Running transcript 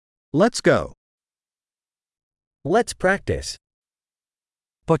Let's go. Let's practice.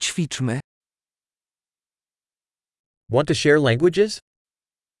 Poćwiczmy. Want to share languages?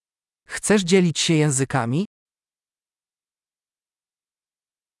 Chcesz dzielić się językami?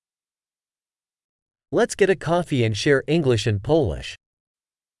 Let's get a coffee and share English and Polish.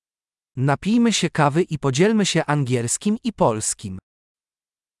 Napijmy się kawy i podzielmy się angielskim i polskim.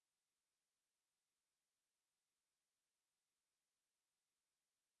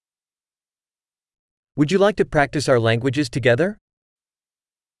 Would you like to practice our languages together?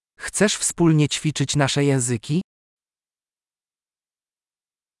 Chcesz wspólnie ćwiczyć nasze języki?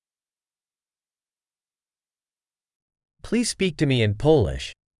 Please speak to me in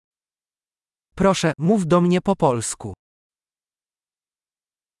Polish. Proszę, mów do mnie po polsku.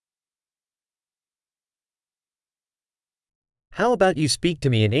 How about you speak to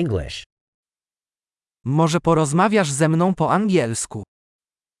me in English? Może porozmawiasz ze mną po angielsku?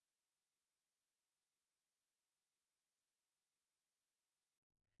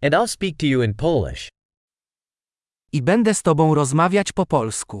 And I'll speak to you in Polish. I będę z tobą rozmawiać po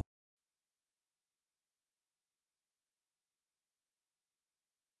polsku.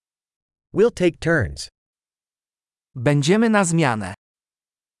 We'll take turns. Będziemy na zmianę.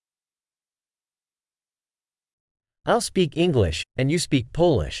 I'll speak English, and you speak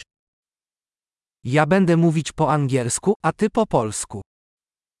Polish. Ja będę mówić po angielsku, a ty po polsku.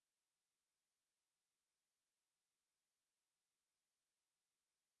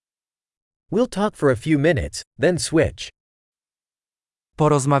 We'll talk for a few minutes, then switch.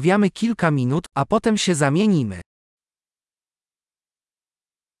 Porozmawiamy kilka minut, a potem się zamienimy.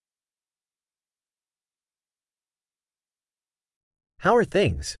 How are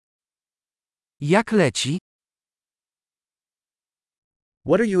things? Jak leci?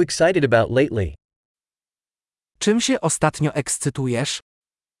 What are you excited about lately? Czym się ostatnio ekscytujesz?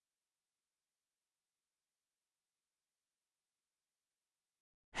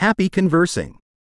 Happy conversing.